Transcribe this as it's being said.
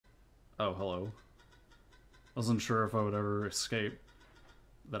Oh, hello. Wasn't sure if I would ever escape.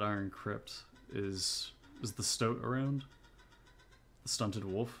 That iron crypt is the stoat around? The stunted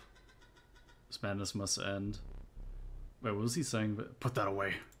wolf? This madness must end. Wait, what was he saying? Put that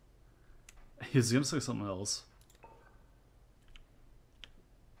away. He was gonna say something else.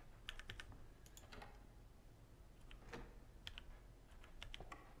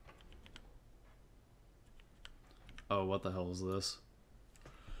 Oh, what the hell is this?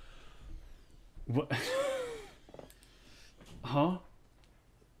 What? Huh?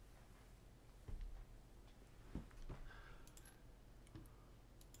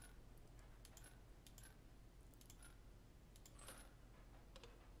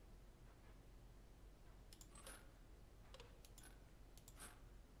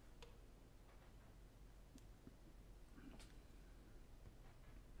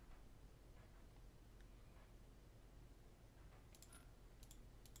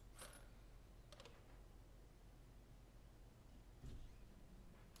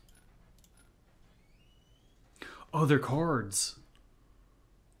 Oh, they're cards.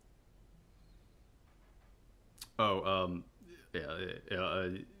 Oh, yeah,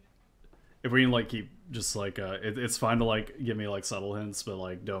 if we can like keep just like it's fine to like give me like subtle hints, but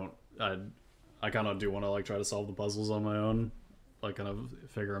like don't I kind of do want to like try to solve the puzzles on my own, like kind of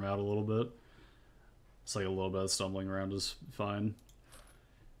figure them out a little bit. It's like a little bit of stumbling around is fine.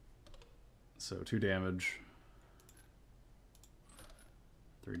 So 2 damage,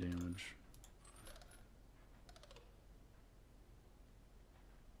 3 damage.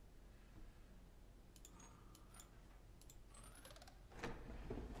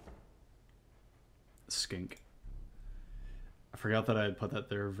 Skink. I forgot that I had put that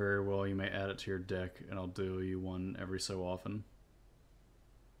there. Very well, you may add it to your deck, and I'll do you one every so often.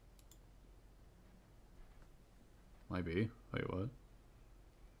 Might be. Wait, what?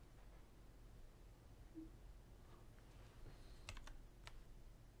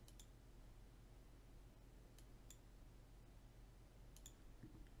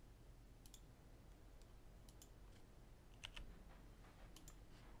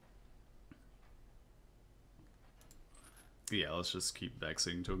 Yeah, let's just keep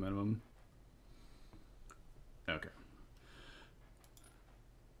vexing to a minimum. Okay.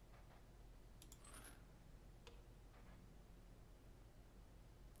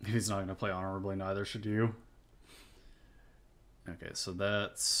 He's not going to play honorably, neither should you. Okay, so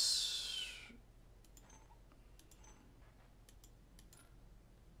that's...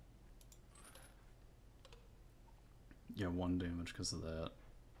 Yeah, 1 damage because of that.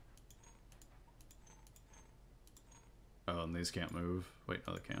 Oh, and these can't move. Wait,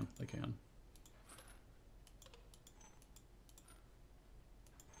 no, they can. They can.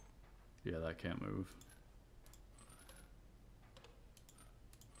 Yeah, that can't move.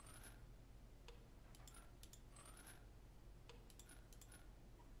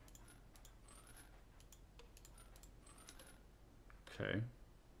 Okay.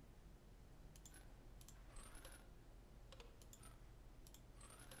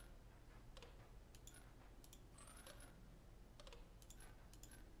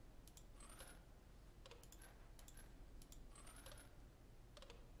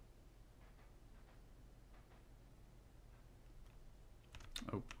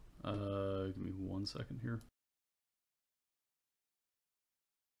 Oh, give me 1 second here.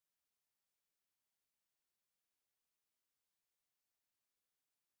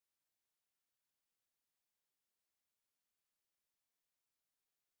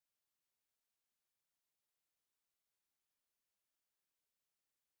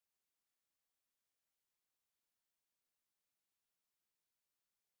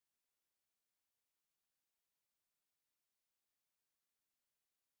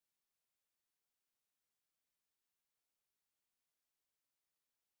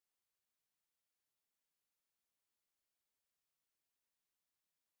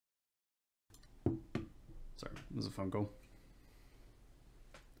 Sorry, this is a phone call.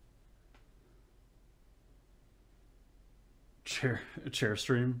 Chair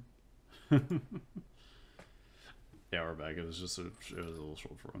stream. Yeah, we're back. It was just it was a little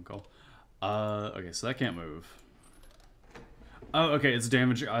short for phone call. Okay, so that can't move. Oh, okay, it's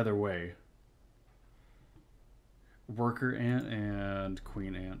damage either way. Worker ant and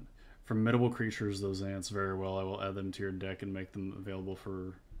queen ant. Formidable creatures, those ants, very well. I will add them to your deck and make them available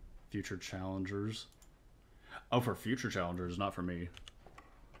for future challengers. Oh, for future challengers, not for me.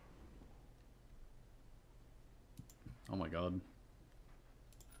 Oh my god.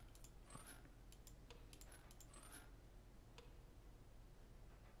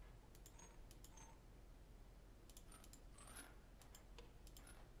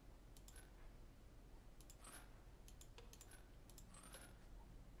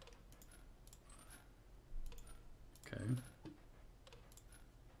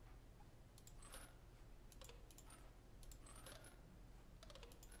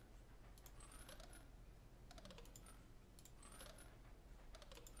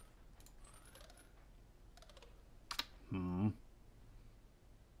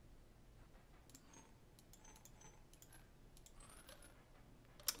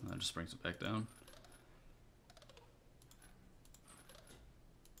 just brings it back down.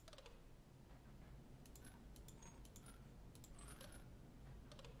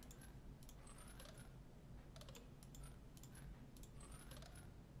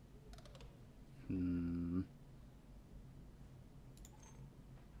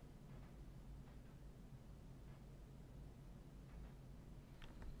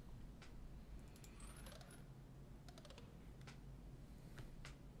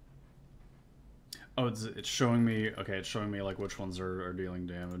 Oh, it's showing me. Okay, it's showing me like which ones are dealing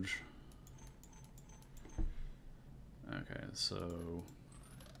damage. Okay, so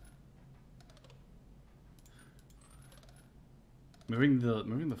moving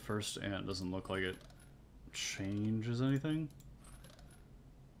the first ant doesn't look like it changes anything.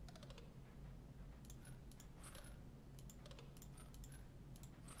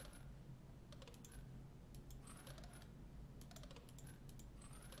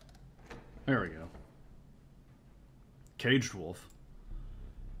 There we go. Caged wolf.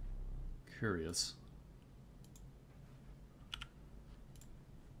 Curious.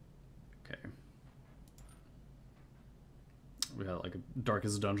 Okay. We got like a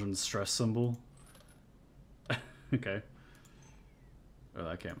Darkest Dungeon stress symbol. Okay. Oh,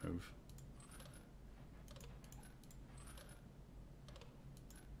 that can't move.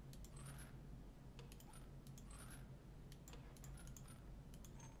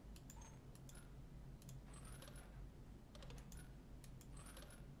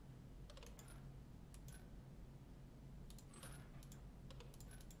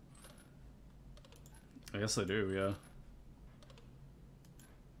 I guess they do, yeah.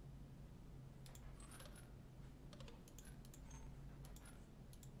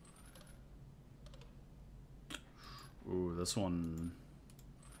 Ooh, this one...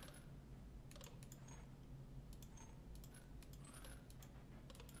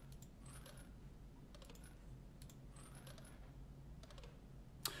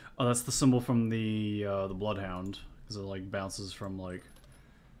 Oh, that's the symbol from the Bloodhound, because it like bounces from like...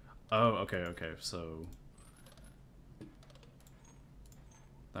 Oh, okay, okay, so...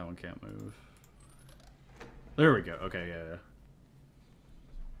 That one can't move. There we go, okay, yeah, yeah.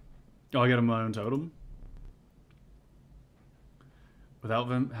 Oh, I got my own totem? Without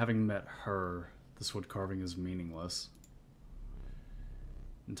them having met her, this wood carving is meaningless.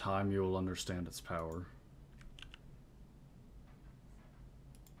 In time, you will understand its power.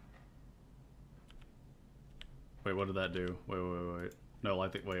 Wait, what did that do? Wait. No,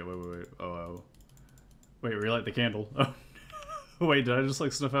 light the... Wait. Oh. Wait, relight the candle. Oh. Wait, did I just,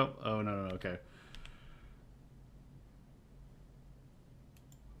 like, sniff out? Oh, no, okay.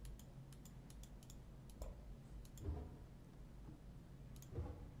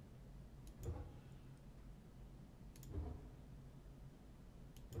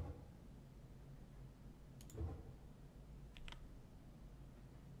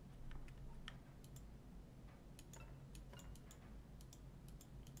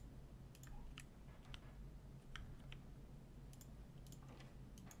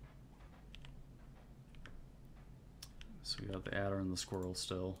 So we got the adder and the squirrel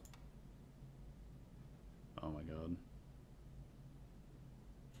still. Oh my god.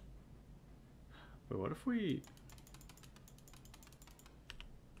 Wait, what if we...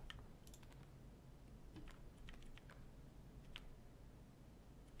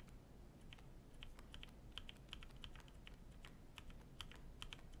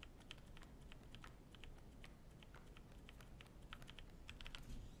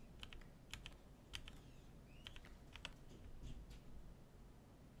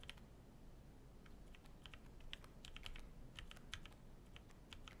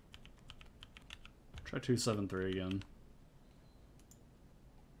 Try 273 again.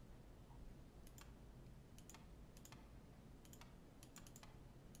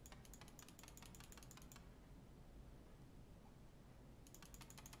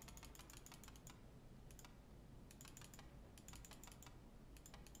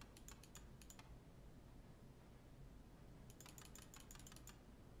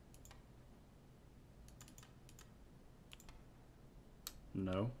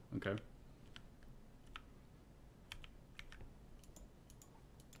 No? Okay.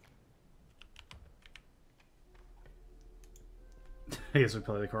 I guess we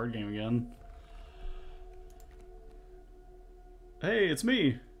play the card game again. Hey, it's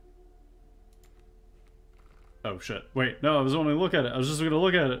me! Oh shit. Wait, no, I was only look at it. I was just gonna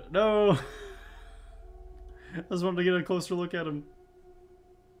look at it. No! I just wanted to get a closer look at him.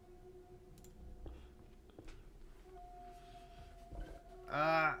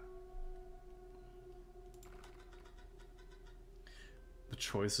 The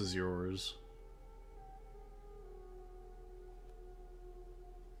choice is yours.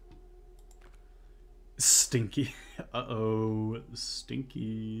 Stinky. Uh-oh.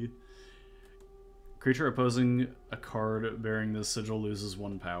 Stinky. Creature opposing a card bearing this sigil loses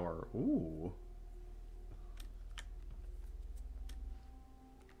 1 power. Ooh.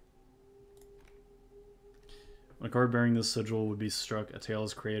 When a card bearing this sigil would be struck, a tail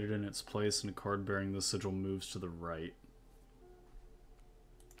is created in its place, and a card bearing this sigil moves to the right.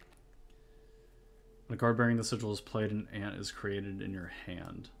 When a card bearing the sigil is played, an ant is created in your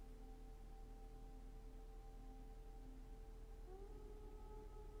hand.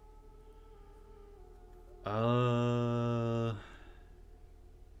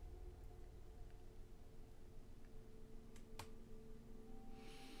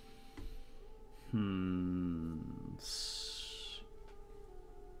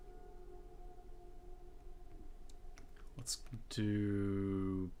 Let's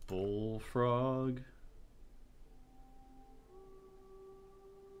do Bullfrog.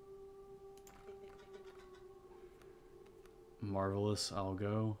 Marvelous, I'll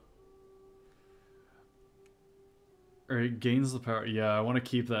go. Or it gains the power. Yeah, I want to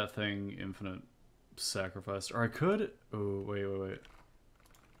keep that thing infinite sacrificed. Or I could... Oh, wait.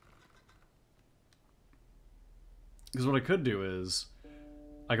 Because what I could do is...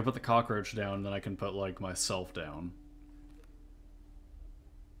 I could put the cockroach down, and then I can put, like, myself down.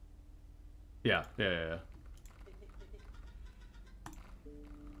 Yeah.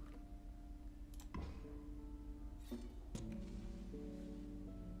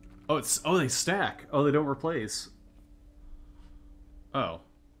 Oh, it's... Oh, they stack. Oh, they don't replace. Oh.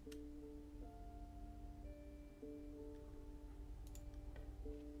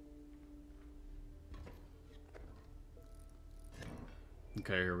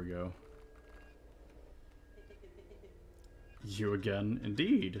 Okay, here we go. You again?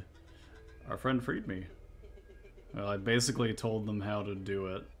 Indeed. Our friend freed me. Well, I basically told them how to do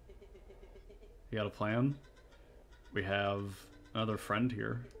it. You got a plan? We have another friend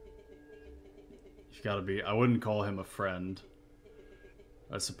here. You've got to be... I wouldn't call him a friend.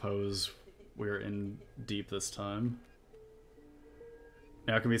 I suppose we're in deep this time.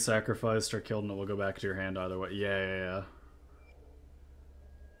 Now it can be sacrificed or killed and it will go back to your hand either way. Yeah.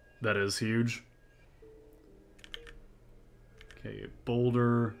 That is huge. Okay,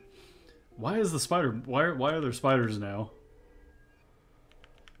 boulder. Why is the spider... Why are there spiders now?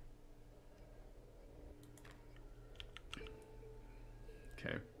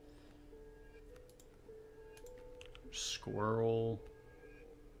 Okay. Squirrel.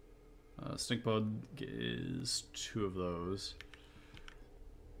 Stink bug is 2 of those.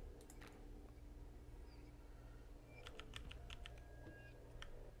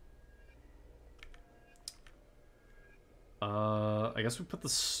 I guess we put the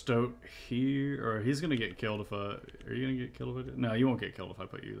stoat here, or he's gonna get killed if I... Are you gonna get killed if I do? No, you won't get killed if I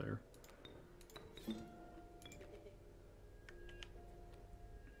put you there.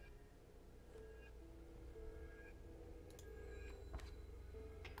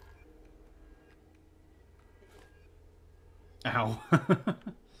 Ow.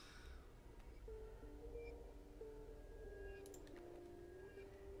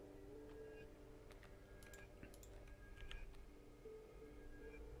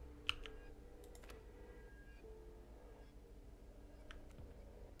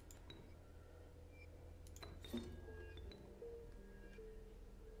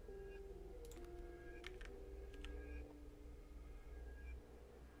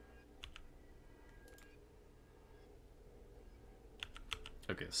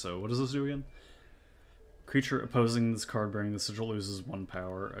 Okay, so what does this do again? Creature opposing this card bearing the sigil loses 1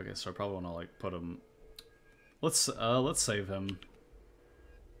 power. Okay, so I probably want to like put him. Let's save him.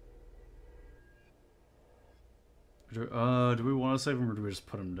 Do we want to save him or do we just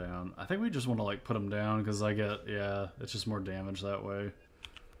put him down? I think we just want to like put him down because I get it's just more damage that way.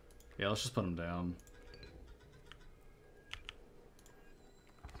 Yeah, let's just put him down.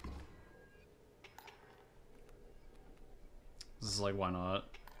 This is like, why not?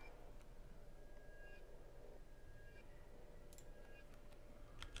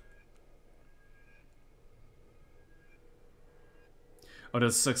 Oh, it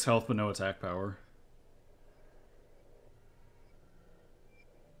has 6 health but no attack power.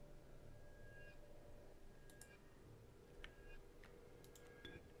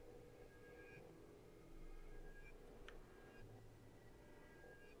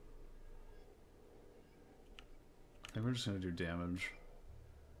 I think we're just gonna do damage.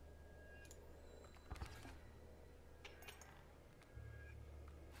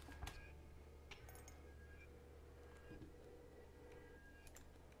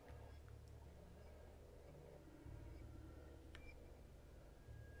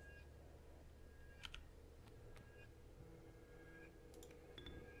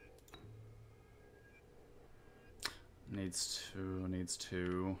 Needs two, needs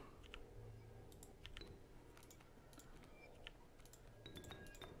two.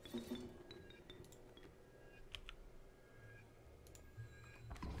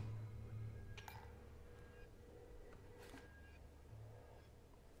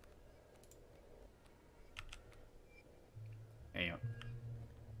 Damn.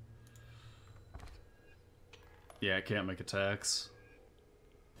 Yeah, I can't make attacks.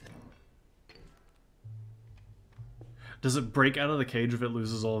 Does it break out of the cage if it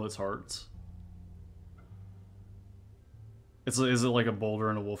loses all of its hearts? Is it like a boulder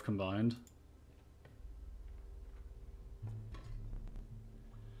and a wolf combined?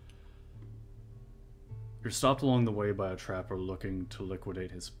 You're stopped along the way by a trapper looking to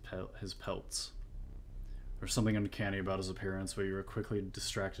liquidate his pelts. There's something uncanny about his appearance, but you are quickly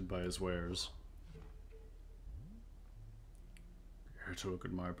distracted by his wares. Here to look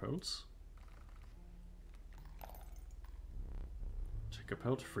at my pelts. Take a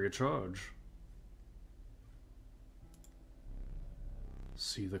pelt free of charge.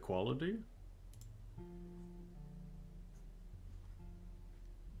 See the quality?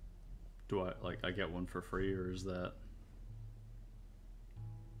 Do I get one for free, or is that...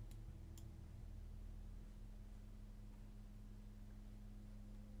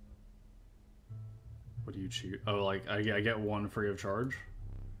 What do you choose? Oh, like, I get one free of charge?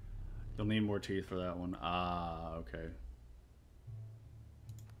 You'll need more teeth for that one. Ah, okay.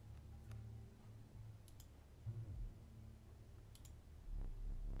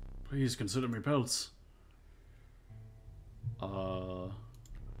 Please consider me pelts. Need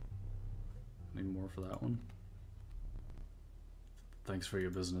more for that one. Thanks for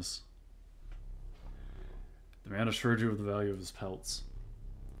your business. The man assured you of the value of his pelts.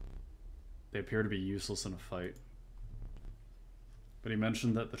 They appear to be useless in a fight. But he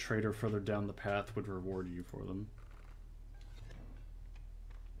mentioned that the trader further down the path would reward you for them.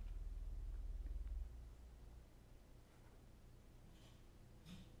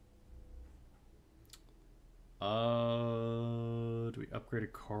 Do we upgrade a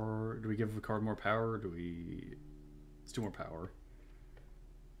card? Do we give the card more power? Or do we... Let's do more power.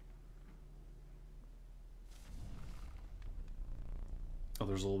 Oh,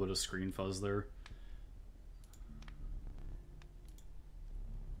 there's a little bit of screen fuzz there.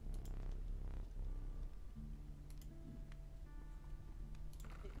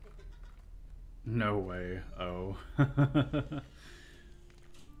 No way. Oh.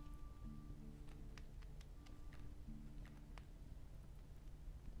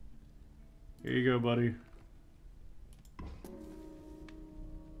 Here you go, buddy.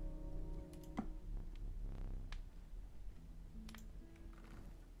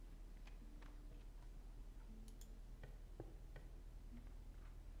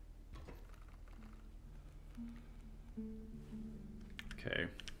 Okay.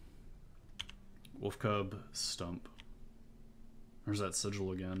 Wolf Cub, Stump. There's that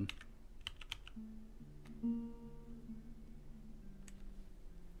sigil again.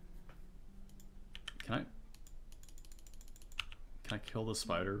 Can I kill the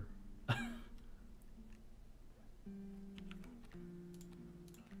spider?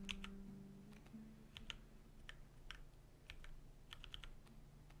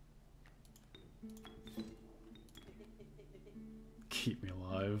 Keep me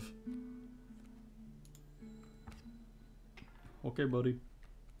alive. Okay, buddy.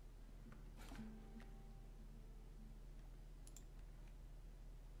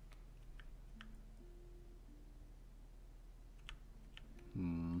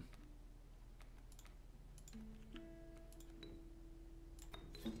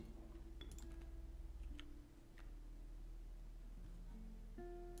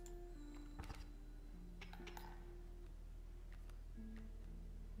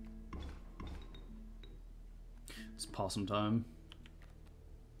 It's possum time.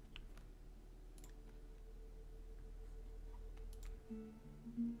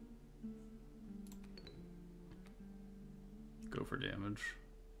 Go for damage.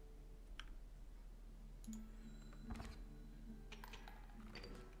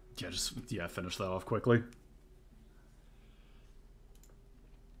 Yeah, finish that off quickly.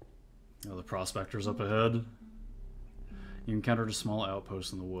 Oh, the prospector's up ahead. You encountered a small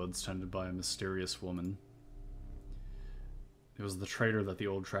outpost in the woods tended by a mysterious woman. It was the trader that the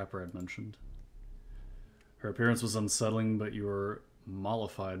old trapper had mentioned. Her appearance was unsettling, but you were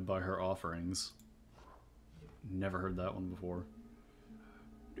mollified by her offerings. Never heard that one before.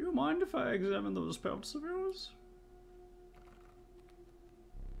 Do you mind if I examine those pelts of yours?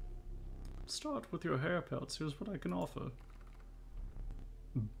 Start with your hair pelts. Here's what I can offer.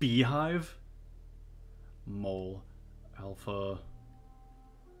 Beehive? Mole. Alpha,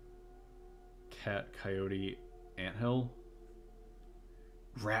 cat, coyote, anthill.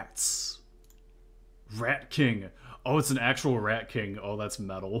 Rats. Rat King. Oh, it's an actual Rat King. Oh, that's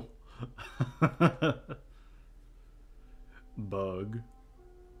metal. Bug.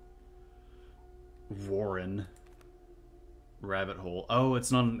 Warren. Rabbit hole. Oh,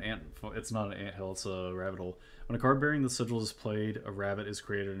 it's not an ant. It's not an anthill. It's a rabbit hole. When a card bearing the sigil is played, a rabbit is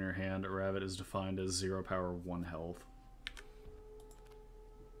created in your hand. A rabbit is defined as 0 power, 1 health.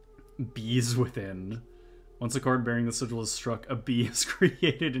 Bees within. Once a card bearing the sigil is struck, a bee is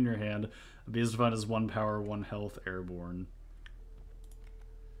created in your hand. A bee is defined as 1 power, 1 health, airborne.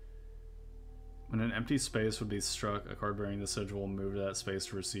 When an empty space would be struck, a card bearing the sigil will move to that space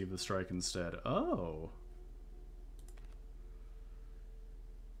to receive the strike instead. Oh.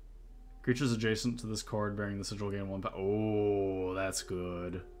 Creatures adjacent to this card bearing the sigil gain 1 power. Oh, that's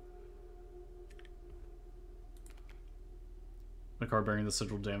good. The card bearing the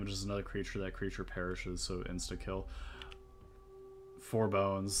sigil damages another creature, that creature perishes, so insta-kill. 4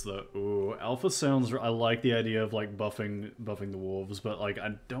 bones. Ooh, alpha sounds... I like the idea of, like, buffing the wolves, but, like,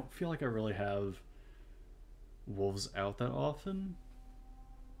 I don't feel like I really have wolves out that often.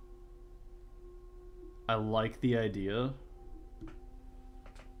 I like the idea.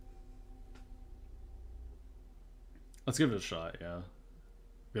 Let's give it a shot, yeah.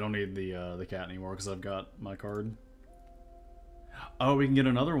 We don't need the cat anymore, because I've got my card. Oh, we can get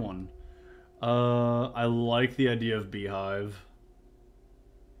another one. I like the idea of Beehive.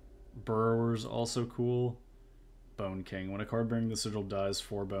 Burrower's also cool. Bone King. When a card bearing the sigil dies,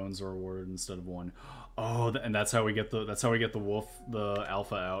 4 bones are awarded instead of 1. Oh, and that's how we get the wolf, the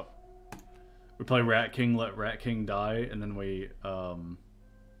alpha out. We play Rat King, let Rat King die, and then we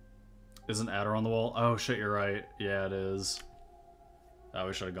is an adder on the wall? Oh shit, you're right. Yeah, it is. Oh,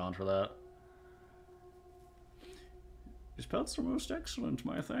 we should have gone for that. These pets are most excellent,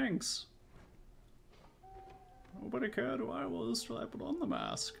 my thanks. Nobody cared who I was till I put on the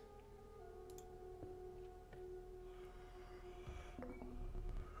mask.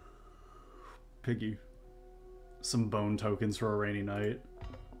 Piggy. Some bone tokens for a rainy night.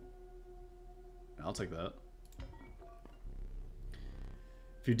 I'll take that.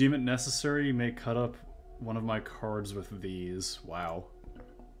 If you deem it necessary, you may cut up one of my cards with these. Wow.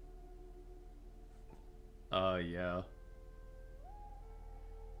 Yeah.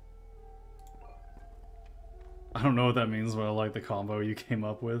 I don't know what that means, but I like the combo you came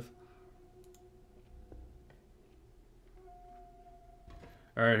up with.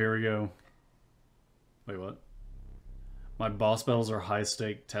 Alright, here we go. Wait, what? My boss battles are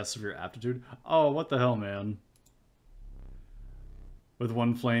high-stake tests of your aptitude? Oh, what the hell, man? With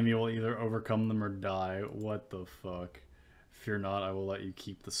 1 flame, you will either overcome them or die. What the fuck? Fear not, I will let you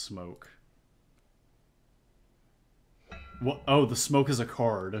keep the smoke. What? Oh, the smoke is a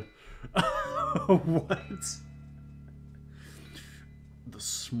card. What? The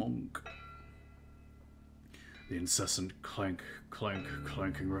smoke. The incessant clank, clank,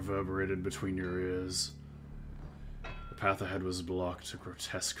 clanking reverberated between your ears. The path ahead was blocked, a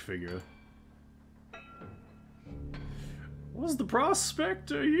grotesque figure. Was the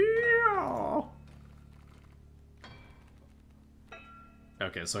prospector here?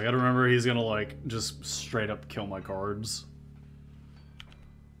 Okay, so I gotta remember he's gonna, like, just straight up kill my cards.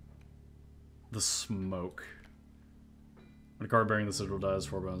 The smoke. When a card bearing the sigil dies,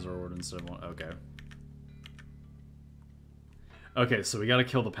 4 bones are awarded instead of 1. Okay. Okay, so we gotta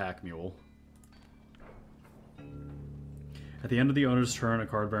kill the pack mule. At the end of the owner's turn, a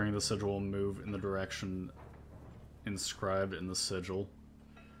card bearing the sigil will move in the direction inscribed in the sigil.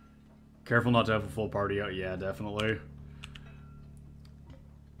 Careful not to have a full party out. Yeah, definitely.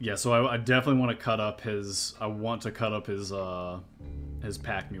 Yeah, so I definitely want to cut up his... I want to cut up his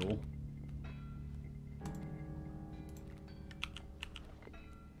pack mule.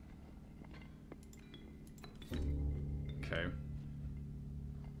 Okay.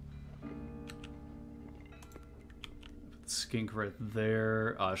 Skink right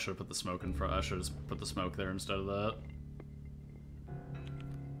there. Oh, I should have put the smoke in front. I should have just put the smoke there instead of that.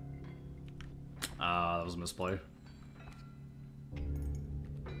 Ah, that was a misplay.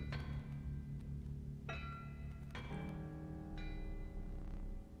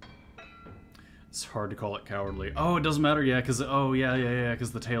 It's hard to call it cowardly. Oh, it doesn't matter, yeah, because... Oh, yeah,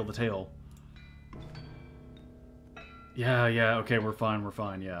 because the tail. Yeah, okay, we're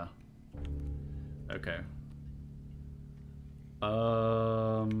fine, yeah. Okay.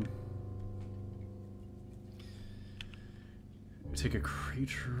 Take a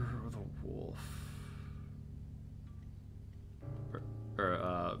creature or the wolf.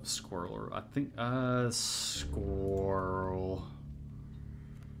 Or Squirrel. I think, squirrel.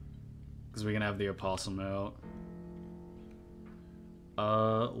 Because we can have the opossum out.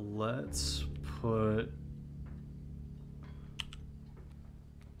 Let's put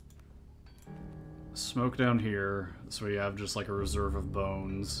smoke down here, so we have just like a reserve of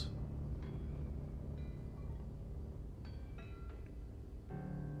bones.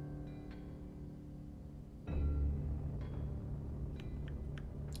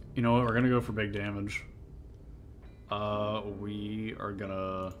 You know what, we're gonna go for big damage. We are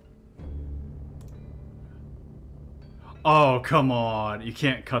gonna... Oh, come on! You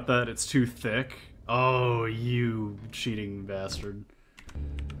can't cut that, it's too thick. Oh, you cheating bastard.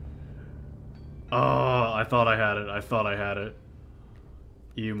 Oh, I thought I had it. I thought I had it.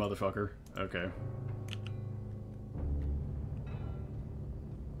 You motherfucker. Okay.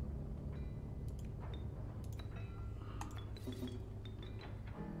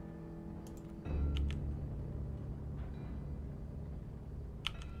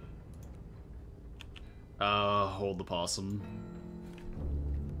 Hold the possum.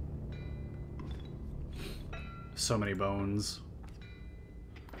 So many bones.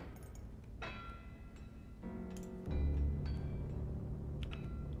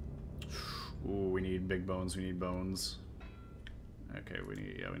 Ooh, we need big bones, we need bones. Okay, we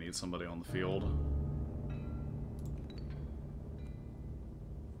need somebody on the field.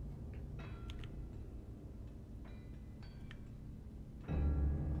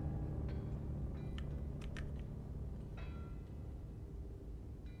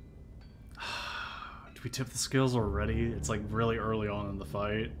 Did we tip the skills already? It's like really early on in the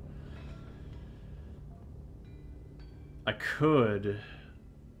fight. I could...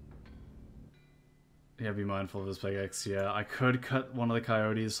 Yeah, be mindful of his pickaxe. Yeah, I could cut one of the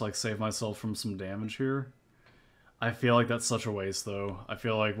coyotes to like save myself from some damage here. I feel like that's such a waste though. I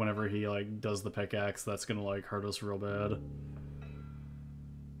feel like whenever he like does the pickaxe, that's gonna like hurt us real bad.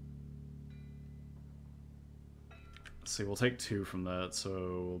 Let's see, we'll take 2 from that,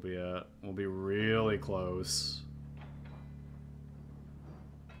 so we'll be really close.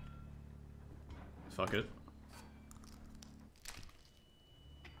 Fuck it.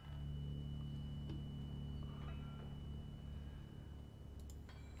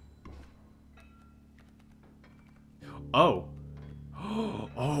 Oh!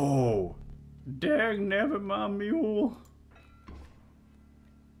 Oh! Dag nabbit my mule!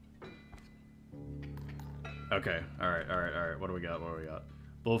 Okay, alright, alright, alright. What do we got? What do we got?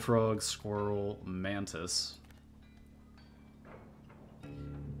 Bullfrog, squirrel, mantis.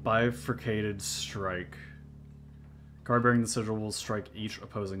 Bifurcated strike. Card bearing the sigil will strike each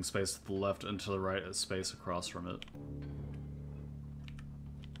opposing space to the left and to the right as space across from it.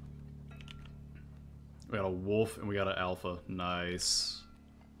 We got a wolf and we got an alpha. Nice.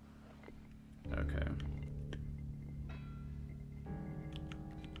 Okay.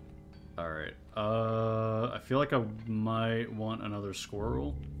 Alright. I feel like I might want another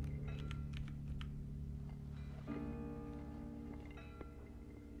squirrel.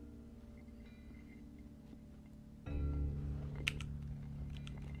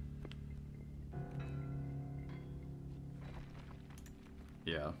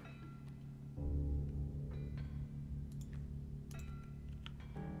 Yeah.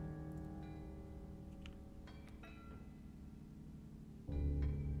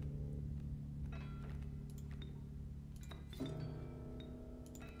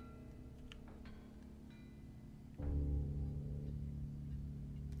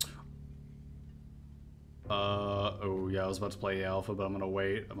 Oh yeah, I was about to play the alpha, but I'm gonna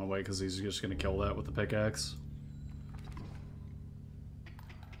wait. I'm gonna wait because he's just gonna kill that with the pickaxe.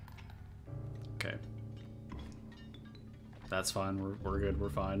 Okay. That's fine, we're good, we're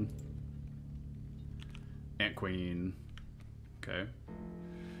fine. Ant Queen. Okay.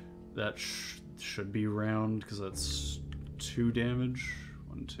 That should be round, because that's 2 damage.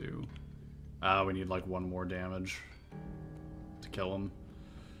 1, 2. We need like 1 more damage to kill him.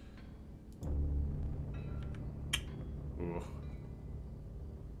 Ooh.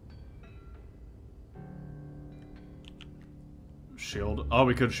 Shield. Oh,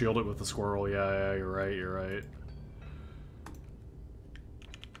 we could shield it with the squirrel. Yeah, you're right, you're right.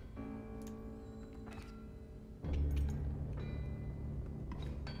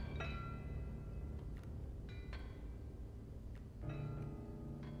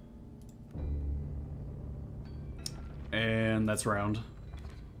 And that's round.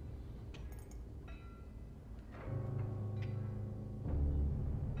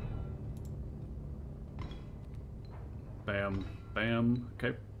 Bam. Bam.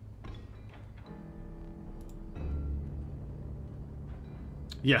 Okay.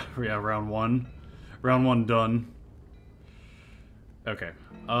 Yeah, round one. Round one done. Okay.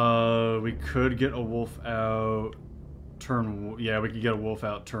 We could get a wolf out turn... Yeah, we could get a wolf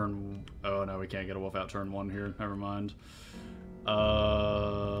out turn... Oh, no, we can't get a wolf out turn one here. Never mind.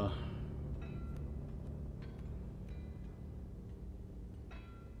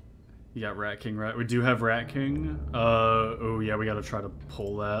 You got Rat King, right? We do have Rat King. Oh, yeah, we gotta try to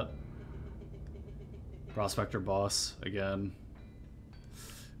pull that. Prospector Boss, again.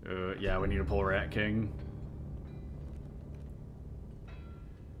 Yeah, we need to pull Rat King.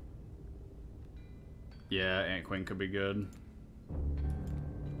 Yeah, Ant Queen could be good.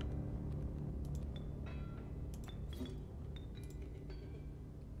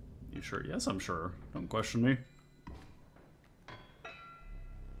 You sure? Yes, I'm sure. Don't question me.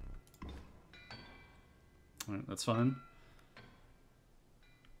 Alright, that's fine.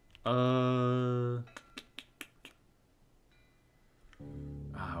 I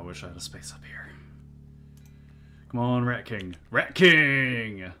wish I had a space up here. Come on, Rat King. Rat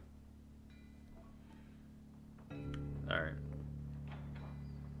King! Alright.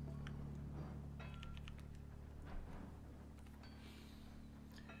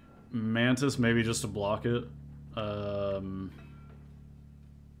 Mantis, maybe just to block it.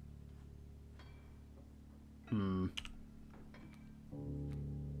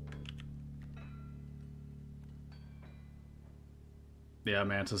 Yeah,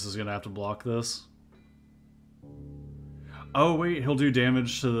 Mantis is gonna have to block this. Oh wait, he'll do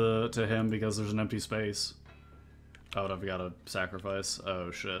damage to him because there's an empty space. Oh, and I've got to sacrifice. Oh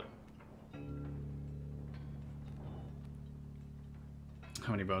shit.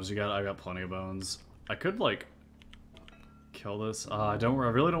 How many bones you got? I got plenty of bones. I could like kill this. I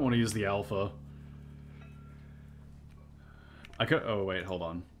really don't want to use the alpha. I could. Oh wait, hold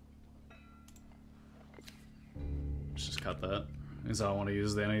on. Let's just cut that. Because I don't want to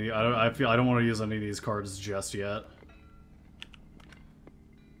use any. I don't want to use any of these cards just yet.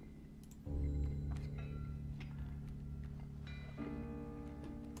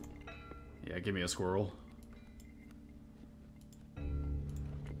 Yeah, give me a squirrel.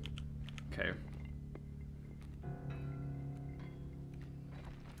 Okay.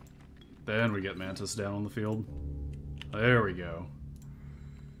 Then we get Mantis down on the field. There we go.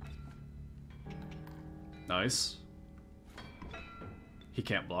 Nice. He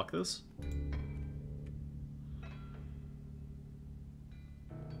can't block this?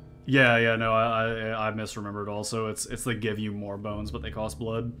 Yeah, no, I misremembered also. It's they give you more bones, but they cost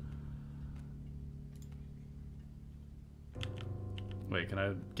blood. Wait, can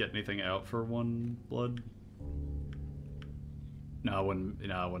I get anything out for 1 blood? No, it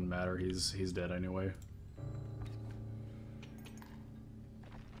wouldn't matter. He's dead anyway.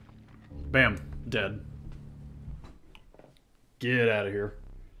 Bam, dead. Get out of here.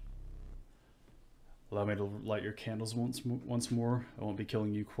 Allow me to light your candles once more. I won't be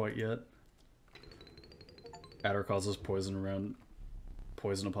killing you quite yet. Adder causes poison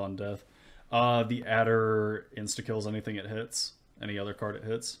upon death. The Adder insta-kills anything it hits. Any other card it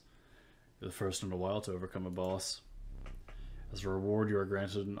hits. You're the first in a while to overcome a boss. As a reward, you are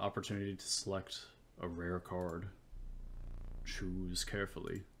granted an opportunity to select a rare card. Choose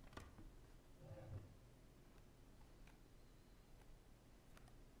carefully.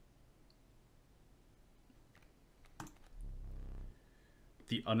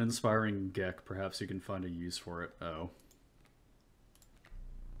 The uninspiring Gek, perhaps you can find a use for it. Oh.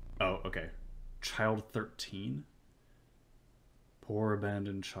 Oh, okay. Child 13? Poor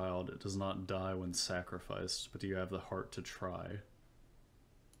abandoned child, it does not die when sacrificed, but do you have the heart to try?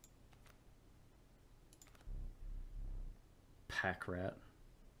 Pack rat.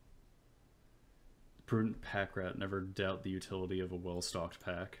 The prudent pack rat never doubt the utility of a well-stocked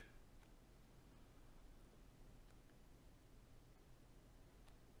pack.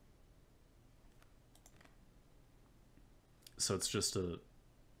 So it's just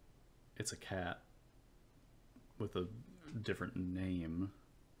it's a cat with a different name.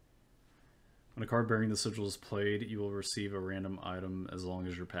 When a card bearing the sigil is played, you will receive a random item as long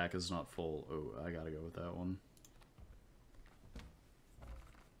as your pack is not full. Oh, I gotta go with that one.